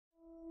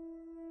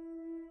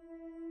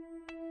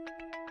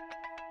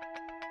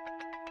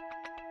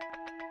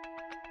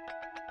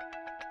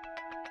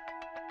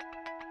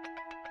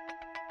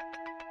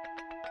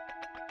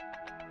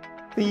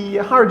The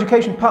Higher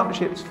Education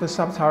Partnerships for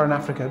Sub-Saharan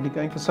Africa have been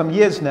going for some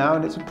years now,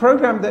 and it's a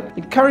program that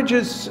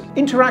encourages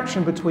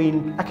interaction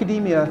between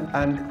academia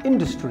and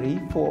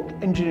industry for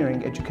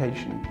engineering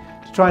education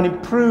to try and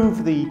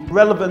improve the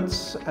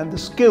relevance and the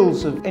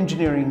skills of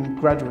engineering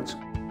graduates.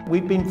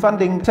 We've been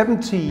funding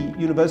 70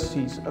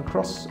 universities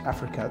across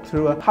Africa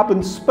through a hub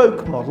and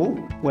spoke model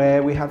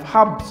where we have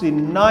hubs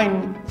in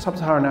 9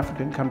 sub-Saharan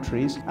African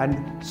countries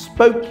and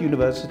spoke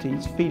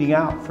universities feeding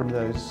out from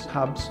those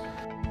hubs.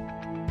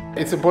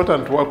 It's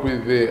important to work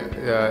with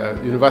the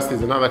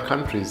universities in other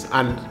countries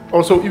and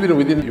also even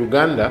within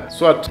Uganda,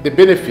 so that the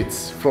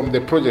benefits from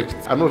the project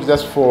are not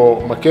just for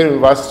Makerere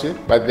University,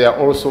 but they are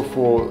also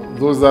for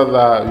those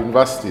other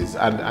universities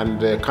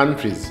and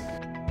countries.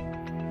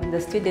 When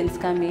the students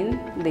come in,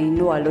 they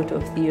know a lot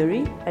of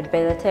theory, but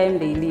by the time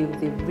they leave,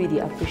 they've really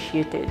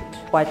appreciated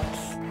what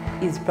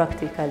is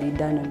practically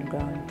done on the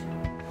ground.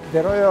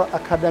 The Royal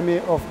Academy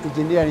of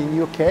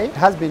Engineering UK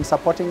has been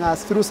supporting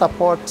us through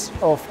support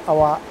of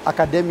our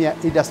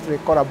academia-industry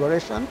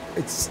collaboration.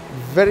 It's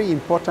very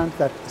important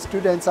that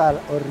students are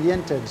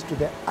oriented to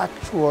the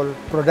actual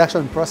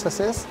production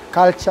processes,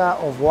 culture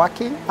of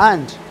working,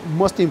 and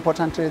most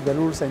importantly, the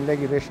rules and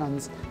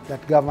regulations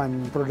that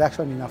govern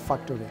production in a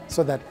factory,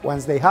 so that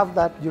once they have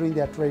that during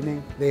their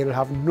training, they will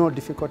have no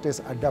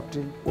difficulties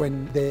adapting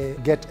when they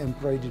get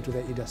employed into the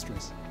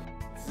industries.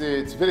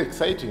 It's very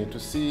exciting to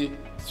see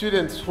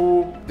students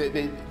who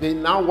they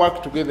now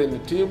work together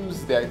in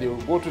teams, they will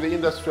go to the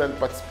industry and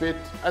participate,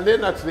 and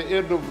then at the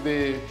end of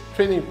the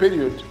training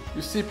period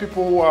you see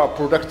people who are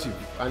productive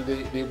and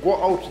they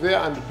go out there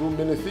and do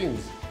many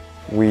things.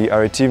 We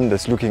are a team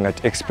that's looking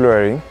at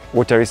exploring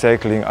water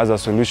recycling as a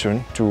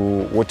solution to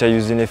water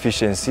use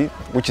inefficiency,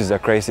 which is a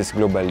crisis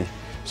globally.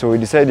 So we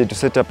decided to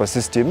set up a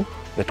system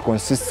that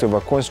consists of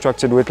a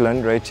constructed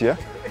wetland right here.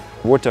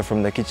 Water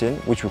from the kitchen,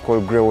 which we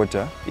call grey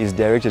water, is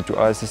directed to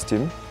our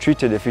system,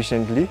 treated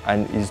efficiently,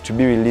 and is to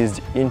be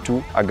released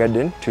into a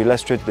garden to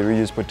illustrate the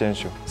reuse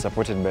potential.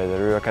 Supported by the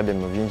Royal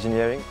Academy of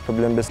Engineering,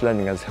 problem-based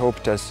learning has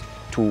helped us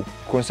to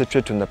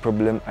concentrate on the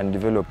problem and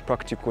develop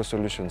practical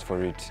solutions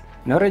for it.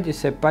 Norwich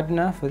is a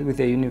partner with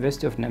the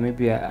University of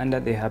Namibia under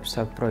the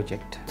Hepssa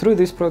project. Through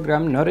this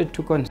program, Norwich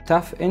took on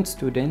staff and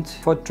students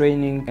for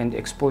training and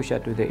exposure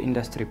to the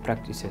industry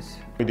practices.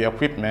 With the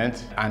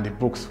equipment and the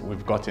books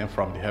we've gotten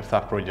from the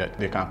Hepssa project,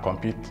 they can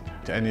compete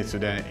to any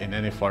student in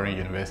any foreign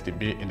university,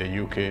 be it in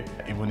the UK,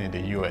 even in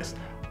the US.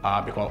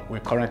 Because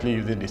we're currently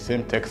using the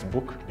same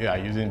textbook, they are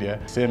using the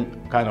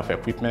same kind of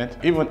equipment.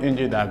 Even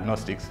engine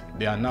diagnostics,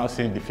 they are now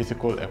seeing the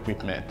physical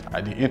equipment.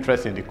 The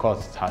interest in the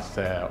course has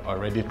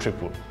already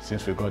tripled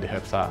since we got the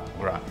Hepssa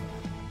grant.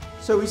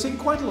 So we've seen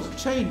quite a lot of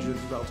change as a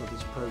result of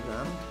this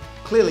programme.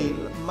 Clearly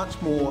much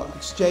more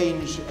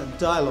exchange and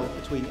dialogue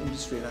between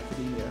industry and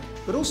academia,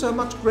 but also a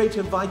much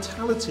greater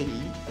vitality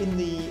in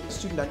the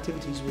student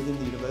activities within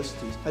the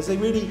universities, as they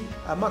really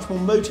are much more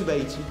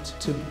motivated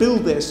to build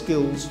their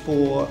skills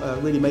for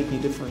really making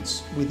a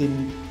difference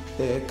within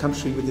their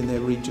country, within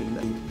their region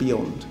and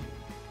beyond.